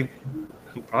 I'm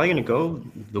probably gonna go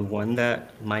the one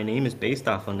that my name is based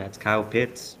off on. That's Kyle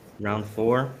Pitts, round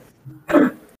 4.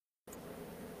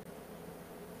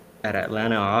 At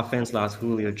Atlanta offense, lost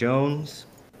Julio Jones.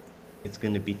 It's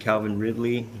gonna be Calvin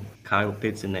Ridley, Kyle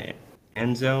Pitts in the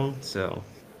end zone. So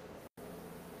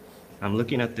I'm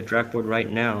looking at the draft board right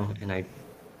now, and I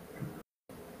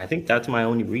think that's my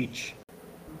only reach.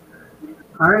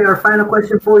 All right, our final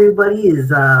question for you, buddy,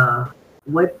 is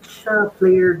which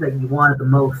player that you wanted the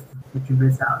most that you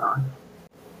missed out on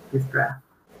this draft?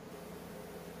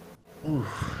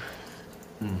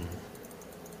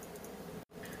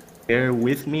 Bear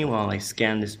with me while I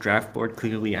scan this draft board.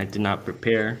 Clearly, I did not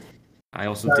prepare. I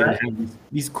also didn't have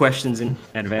these questions in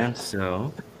advance,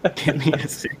 so give me a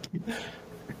second.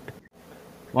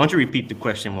 Why don't you repeat the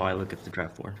question while I look at the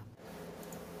draft board?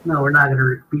 No, we're not going to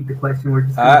repeat the question. We're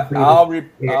just going to I'll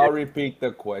repeat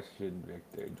the question,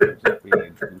 Victor. Just being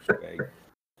a douchebag.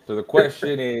 So the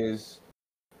question is,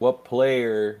 what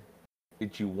player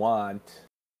did you want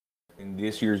in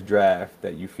this year's draft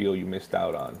that you feel you missed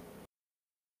out on?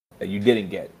 That you didn't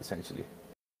get, essentially.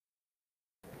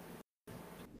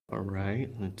 All right,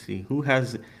 let's see.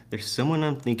 There's someone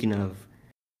I'm thinking of.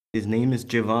 His name is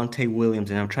Javonte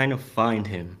Williams, and I'm trying to find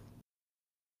him.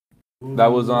 That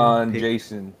was on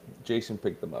Jason. Jason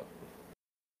picked him up.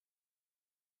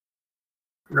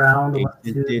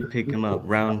 Jason did pick him up.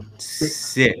 Round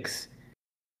 6.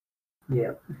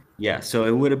 Yeah. Yeah, so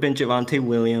it would have been Javonte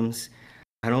Williams.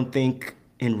 I don't think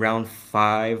in round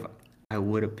 5 I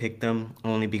would have picked them,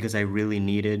 only because I really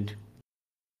needed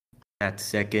that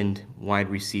second wide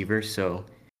receiver. So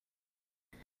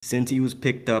since he was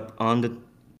picked up on the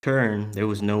turn, there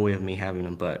was no way of me having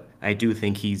him. But I do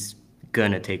think he's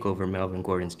gonna take over Melvin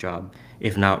Gordon's job,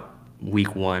 if not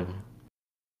week 1.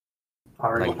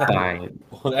 Already.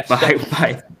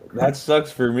 That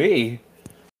sucks for me.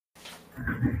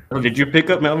 Oh, did you pick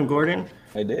up Melvin Gordon?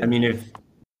 I did. I mean,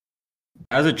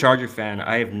 as a Charger fan,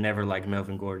 I have never liked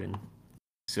Melvin Gordon.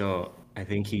 So I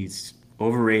think he's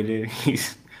overrated.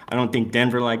 I don't think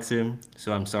Denver likes him.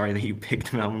 So I'm sorry that you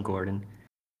picked Melvin Gordon.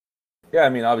 Yeah, I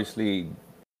mean, obviously,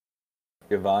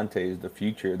 Javonte is the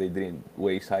future. They didn't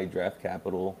waste high draft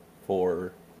capital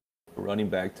for a running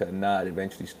back to not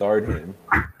eventually start him.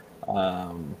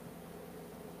 And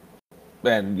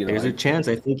there's a chance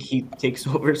I think he takes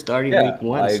over starting week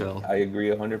 1. I agree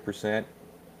 100%. It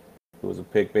was a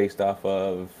pick based off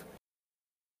of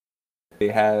they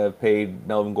have paid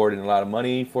Melvin Gordon a lot of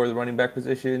money for the running back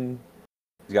position.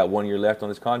 He's got 1 year left on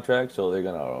his contract, so they're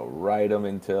gonna ride him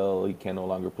until he can no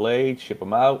longer play, ship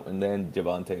him out, and then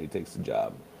Javonte takes the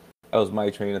job. That was my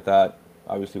train of thought.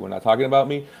 Obviously, we're not talking about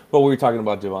me, but we were talking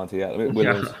about Javonte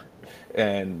Williams,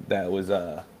 and that was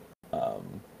the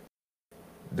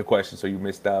question. So you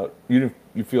missed out. You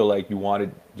feel like you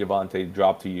wanted Javonte to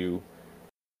drop to you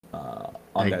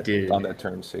on that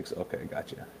turn 6. Okay,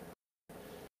 gotcha.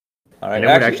 All right, it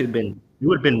would actually been It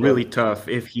would have been really tough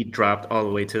if he dropped all the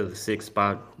way to the 6th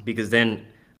spot, because then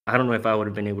I don't know if I would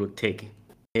have been able to take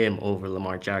him over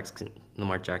Lamar Jackson.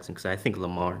 Because I think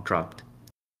Lamar dropped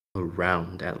a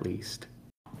round at least.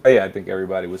 Yeah, I think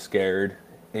everybody was scared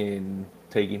in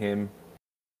taking him,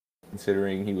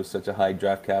 considering he was such a high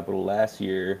draft capital last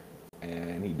year,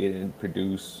 and he didn't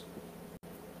produce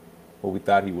what we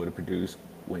thought he would have produced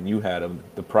when you had him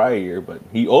the prior year, but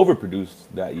he overproduced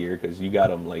that year because you got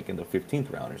him like in the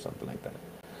 15th round or something like that.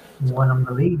 Won him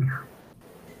the league.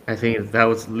 I think that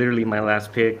was literally my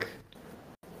last pick.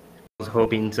 I was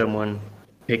hoping someone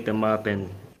picked him up, and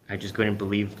I just couldn't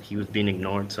believe he was being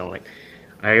ignored. So like,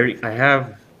 I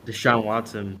have Deshaun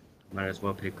Watson. Might as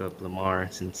well pick up Lamar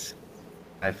since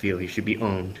I feel he should be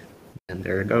owned. And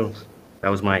there it goes. That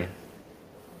was my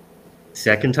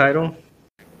second title,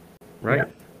 right?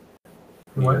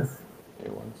 It was.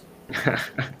 It was.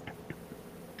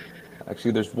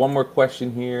 Actually, there's one more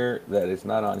question here that is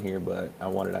not on here, but I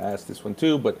wanted to ask this one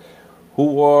too. But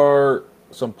who are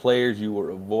some players you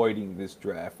were avoiding this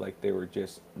draft? Like they were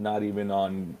just not even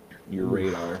on your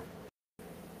radar?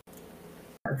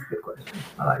 That's a good question.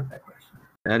 I like that question.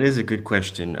 That is a good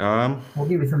question. We'll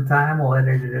give you some time. We'll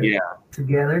edit it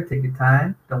together. Take your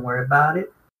time. Don't worry about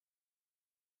it.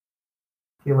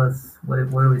 Give us what are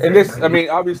we saying? And this, I mean,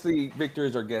 obviously, Victor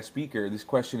is our guest speaker. This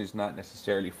question is not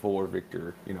necessarily for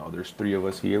Victor. You know, there's 3 of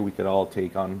us here. We could all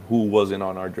take on who wasn't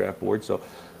on our draft board. So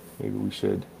maybe we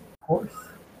should. Of course.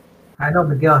 I know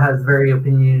Miguel has very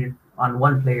opinionated on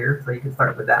one player, so you can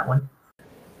start with that one.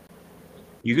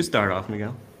 You can start off,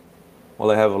 Miguel.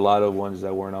 Well, I have a lot of ones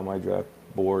that weren't on my draft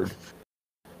board.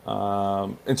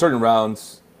 In certain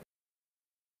rounds,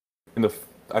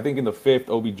 I think in the 5th,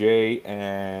 OBJ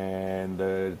and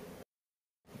the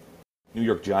New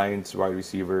York Giants wide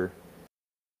receiver,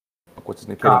 what's his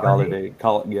name? Kenny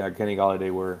Galladay. Kenny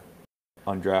Galladay were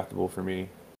undraftable for me.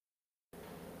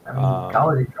 I mean,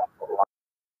 Galladay dropped a lot.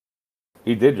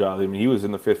 He did drop. I mean, he was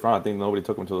in the 5th round. I think nobody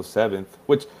took him until the 7th,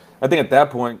 which I think at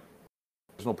that point,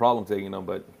 there's no problem taking him.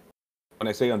 But when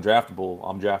I say undraftable,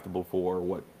 I'm draftable for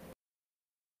what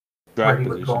draft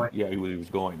position? Yeah, he was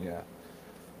going. Yeah.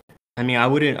 I mean, I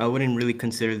wouldn't really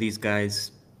consider these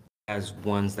guys as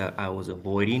ones that I was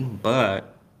avoiding,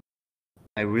 but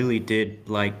I really did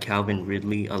like Calvin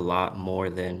Ridley a lot more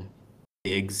than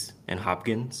Diggs and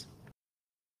Hopkins.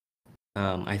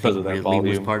 I think Ridley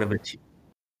was part of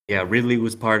Ridley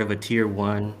was part of a tier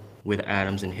 1 with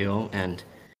Adams and Hill, and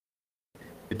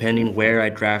depending where I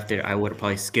drafted, I would have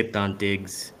probably skipped on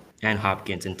Diggs and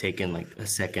Hopkins and taken like a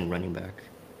second running back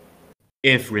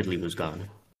if Ridley was gone.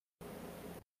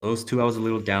 Those 2 I was a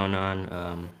little down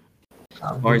on.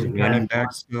 As far as running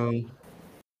backs go, what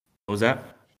was that?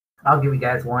 I'll give you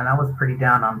guys one. I was pretty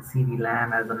down on CeeDee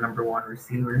Lamb as a number 1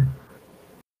 receiver.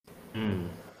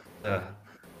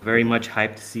 Very much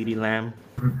hyped CeeDee Lamb.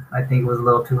 I think it was a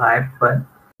little too hyped, but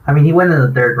I mean, he went in the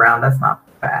 3rd round. That's not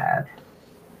bad.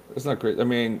 It's not great. I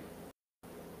mean,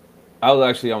 I was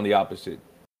actually on the opposite,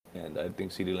 and I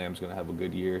think CeeDee Lamb's going to have a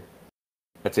good year.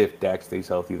 That's if Dak stays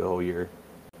healthy the whole year.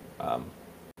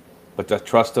 But to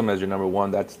trust him as your number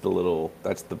 1, that's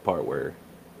the part where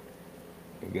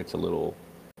it gets a little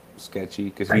sketchy,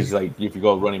 because he's like, if you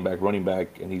go running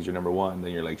back, and he's your number 1,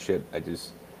 then you're like, shit, I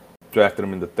just drafted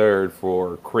him in the 3rd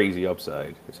for crazy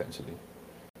upside, essentially.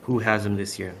 Who has him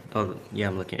this year? Oh, yeah,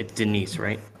 I'm looking. It's Denise,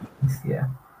 right? Yeah.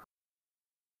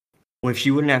 Well, if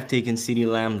she wouldn't have taken CeeDee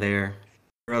Lamb there,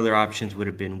 her other options would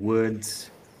have been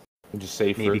Woods, just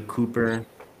safer. Maybe Cooper.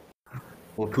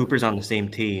 Well, Cooper's on the same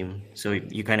team, so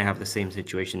you kind of have the same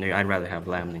situation there. I'd rather have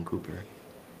Lamb than Cooper.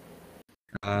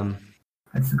 I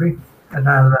disagree. I'd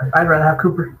rather have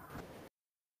Cooper.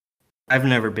 I've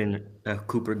never been a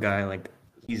Cooper guy. Like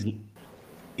he's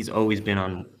always been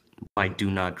on my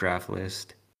do not draft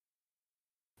list.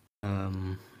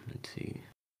 Let's see.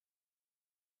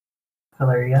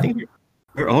 Hilarious. I think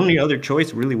her only other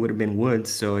choice really would have been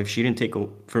Woods. So if she didn't take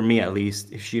for me at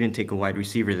least, if she didn't take a wide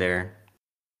receiver there,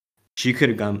 she could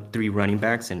have gone 3 running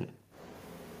backs, and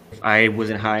if I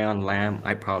wasn't high on Lamb,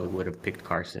 I probably would have picked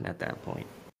Carson at that point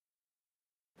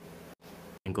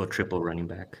and go triple running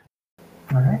back.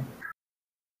 All right.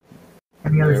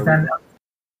 Any other standouts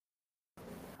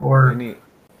or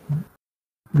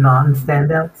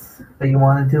non-standouts that you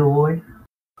wanted to avoid?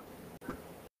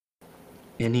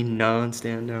 Any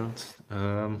non-standouts?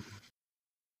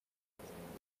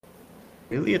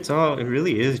 Really, it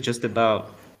really is just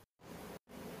about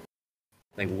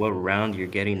like what round you're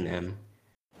getting them,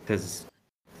 because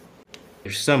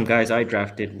there's some guys I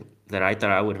drafted that I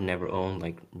thought I would have never owned,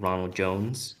 like Ronald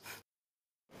Jones.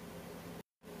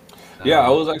 Yeah, I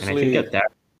was actually I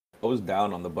was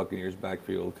down on the Buccaneers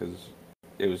backfield because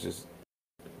it was just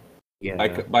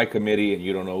Yeah. by committee, and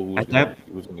you don't know At that,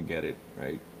 who's gonna get it,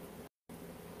 right?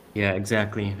 yeah,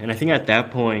 exactly. And I think at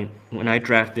that point, when I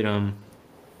drafted him,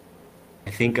 I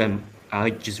think I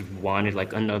just wanted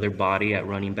like another body at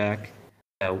running back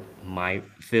that might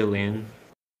fill in,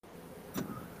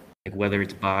 like whether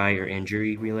it's buy or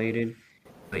injury related.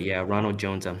 But yeah, Ronald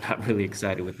Jones, I'm not really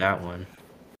excited with that one.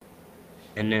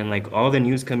 And then like all the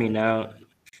news coming out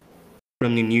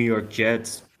from the New York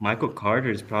Jets, Michael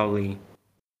Carter is probably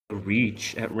a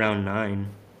reach at round 9.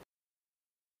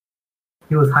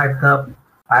 He was hyped up.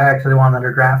 I actually wanted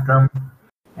to draft him,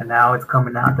 and now it's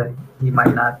coming out that he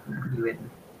might not even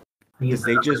be Because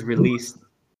they just released,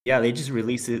 yeah, they just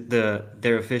released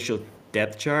their official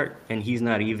depth chart, and he's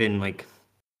not even like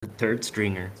the third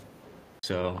stringer.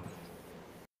 So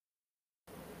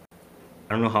I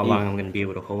don't know how long I'm gonna be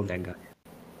able to hold that guy.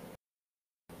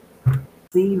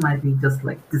 See, might be just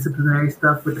like disciplinary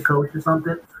stuff with the coach or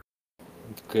something.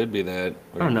 Could be that.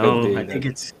 I don't know. I think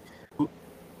it's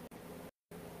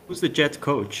who's the Jets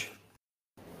coach?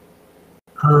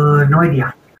 No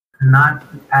idea. Not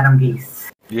Adam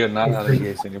Gase. Yeah, not out of the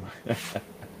case anymore.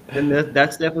 And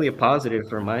that's definitely a positive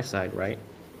for my side, right?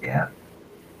 Yeah.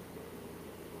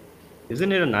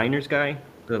 Isn't it a Niners guy?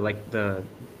 The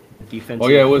defensive. Oh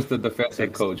yeah, it was the defensive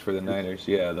Ex- coach for the Niners.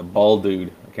 Yeah, the bald dude.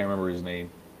 I can't remember his name,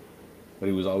 but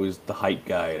he was always the hype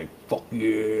guy. Like, fuck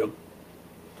yeah.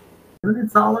 Isn't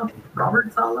it Sala?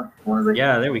 Robert Sala? What was it?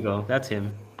 Yeah, there we go. That's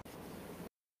him.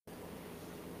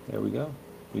 There we go.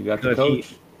 We got So the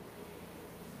coach.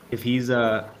 if he's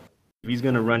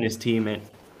gonna run his team at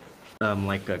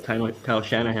like kind of like Kyle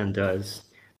Shanahan does,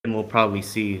 then we'll probably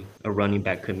see a running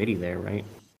back committee there, right?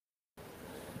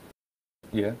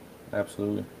 Yeah,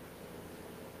 absolutely.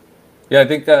 Yeah, I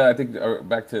think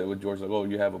back to what George like. Oh,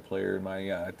 you have a player in mind.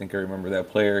 Yeah, I think I remember that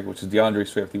player, which is DeAndre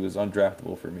Swift. He was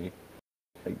undraftable for me.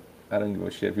 Like, I don't give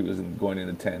a shit if he wasn't going in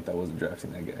the 10th. I wasn't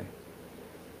drafting that guy.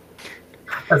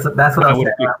 That's what I was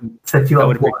saying. Set you I up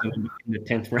would have for. picked him in the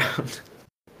 10th round.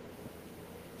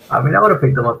 I mean, I would have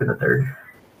picked him up in the 3rd.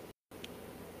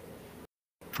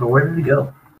 But where did he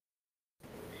go?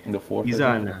 In the 4th. He's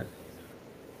I think. on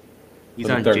he's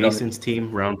Was it on third? Jason's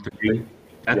team, round 3. That's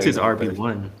Yeah, his he's on third.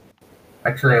 RB1.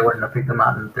 Actually, I wouldn't have picked him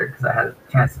out in the 3rd because I had a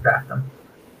chance to draft him.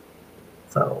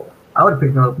 So I would have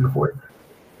picked him up in the 4th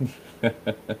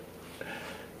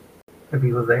if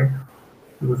he was there.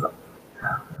 He was up.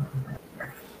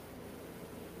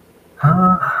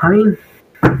 I mean,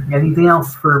 anything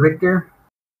else for Victor?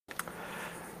 I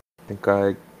think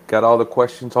I got all the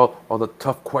questions, all the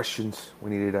tough questions we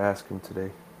needed to ask him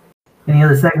today. Any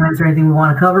other segments or anything we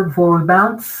want to cover before we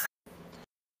bounce?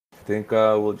 I think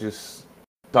we'll just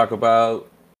talk about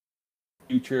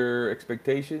future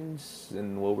expectations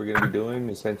and what we're going to be doing.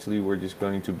 Essentially, we're just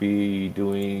going to be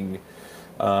doing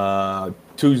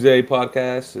Tuesday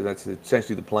podcast. So that's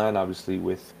essentially the plan. Obviously,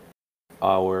 with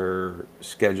our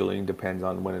scheduling, depends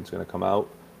on when it's going to come out.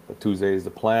 But Tuesday is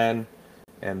the plan.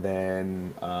 And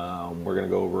then we're going to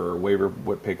go over waiver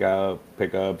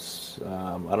pickups. I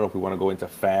don't know if we want to go into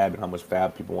fab and how much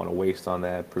fab people want to waste on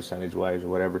that percentage-wise or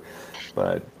whatever.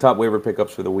 But top waiver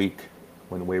pickups for the week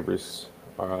when waivers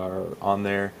are on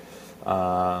there.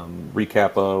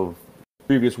 Recap of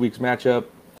previous week's matchup.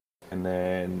 And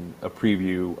then a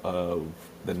preview of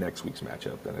the next week's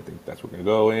matchup. And I think that's where we're going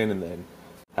to go in and then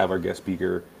have our guest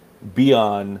speaker be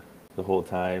on the whole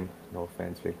time. No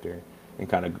offense, Victor. And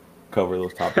kind of cover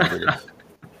those topics.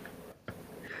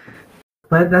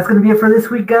 But that's going to be it for this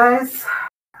week, guys.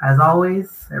 As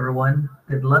always, everyone,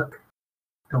 good luck.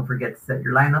 Don't forget to set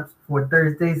your lineups for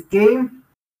Thursday's game.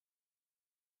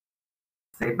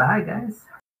 Say bye, guys.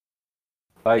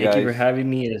 Bye, guys. Thank you for having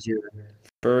me as your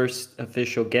first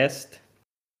official guest. It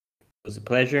was a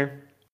pleasure.